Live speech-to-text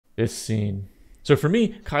this scene. So for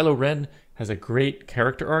me, Kylo Ren has a great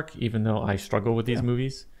character arc, even though I struggle with these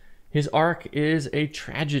movies. His arc is a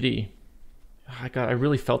tragedy. I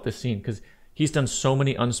really felt this scene because he's done so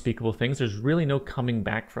many unspeakable things. There's really no coming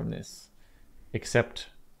back from this except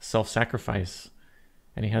self-sacrifice.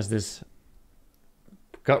 And he has this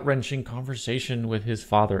gut-wrenching conversation with his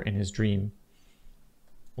father in his dream.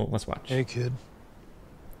 Well, let's watch. Hey, kid.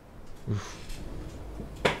 Oof.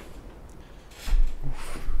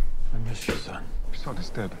 I miss you, son. Your son is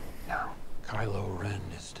dead. No. Kylo Ren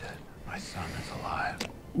is dead. My son is alive.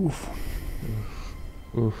 Oof. Oof.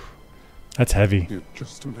 Oof. That's heavy. You're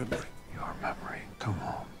just a memory. Your memory. Come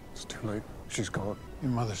home. It's too late. She's gone.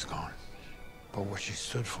 Your mother's gone. But what she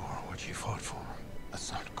stood for, what she fought for,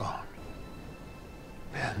 that's not gone.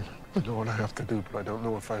 Ben. I know what I have to do, but I don't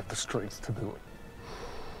know if I have the strength to do it.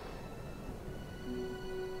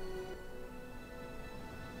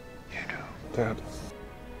 You do. Dad.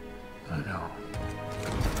 I know.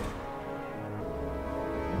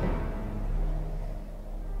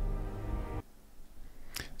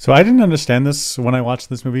 So I didn't understand this when I watched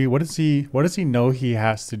this movie. What does he know he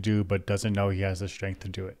has to do but doesn't know he has the strength to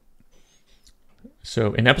do it?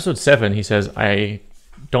 So in episode 7, he says, I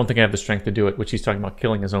don't think I have the strength to do it, which he's talking about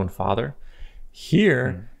killing his own father.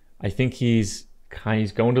 Here, I think he's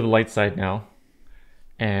going to the light side now,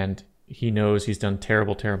 and he knows he's done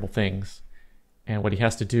terrible, terrible things. And what he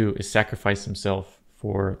has to do is sacrifice himself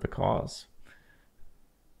for the cause.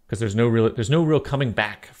 Because there's no real coming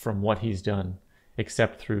back from what he's done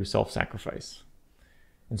except through self-sacrifice.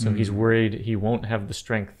 And so he's worried he won't have the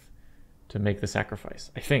strength to make the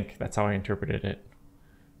sacrifice. I think that's how I interpreted it.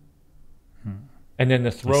 And then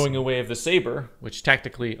the throwing away of the saber, which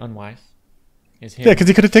tactically unwise, is him. Yeah, because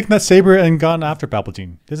he could have taken that saber and gone after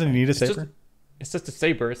Palpatine. Doesn't he need a saber? It's just a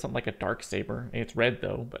saber. It's something like a dark saber. It's red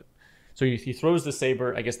though, but so he throws the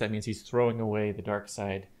saber. I guess that means he's throwing away the dark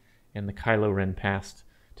side and the Kylo Ren past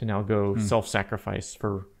to now go self-sacrifice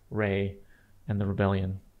for Rey and the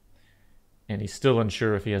rebellion. And he's still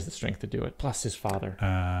unsure if he has the strength to do it. Plus his father.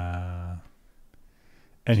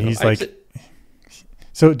 And so he's like,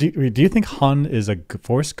 so do you think Han is a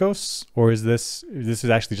Force ghost, or is this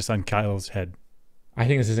actually just on Kylo's head? I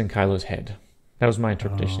think this is in Kylo's head. That was my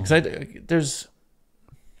interpretation. Because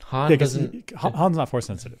Han's not Force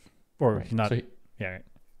sensitive, or right. not. So right.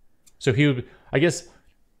 So he would, I guess,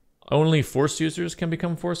 only Force users can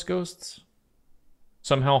become Force ghosts.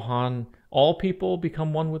 Somehow all people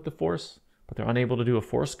become one with the Force, but they're unable to do a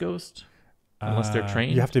Force ghost unless they're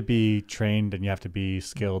trained. You have to be trained and you have to be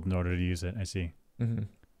skilled in order to use it. I see. Mm-hmm.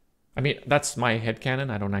 I mean, that's my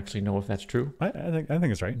headcanon. I don't actually know if that's true. I think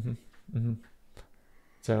it's right. Mm-hmm. Mm-hmm.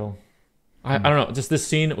 So, I don't know. Just this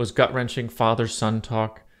scene, it was gut-wrenching. Father-son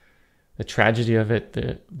talk, the tragedy of it,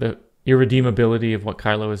 the irredeemability of what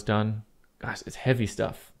Kylo has done. Gosh, it's heavy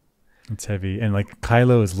stuff. It's heavy, and like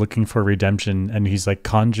Kylo is looking for redemption, and he's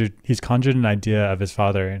conjured an idea of his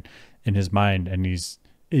father in his mind, and he's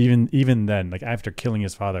even then, like after killing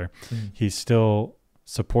his father, he's still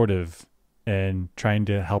supportive and trying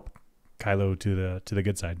to help Kylo to the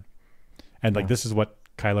good side. And like this is what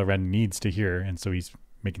Kylo Ren needs to hear, and so he's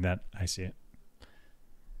making that. I see it.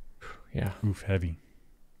 Yeah. Oof, heavy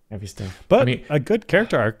stuff. But I mean, a good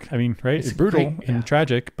character arc. I mean, right? It's brutal and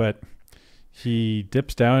tragic, but he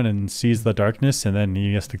dips down and sees the darkness, and then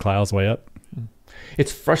he has to claw his way up.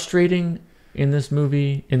 It's frustrating in this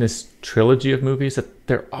movie, in this trilogy of movies, that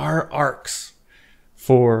there are arcs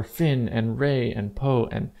for Finn and Rey and Poe,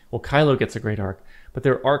 and well, Kylo gets a great arc, but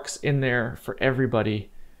there are arcs in there for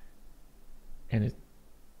everybody, and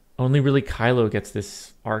only really Kylo gets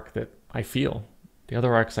this arc that I feel. The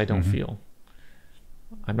other arcs I don't feel.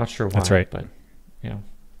 I'm not sure why. That's right. But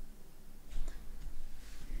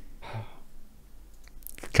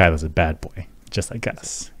Kylo's a bad boy, just like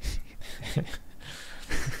us.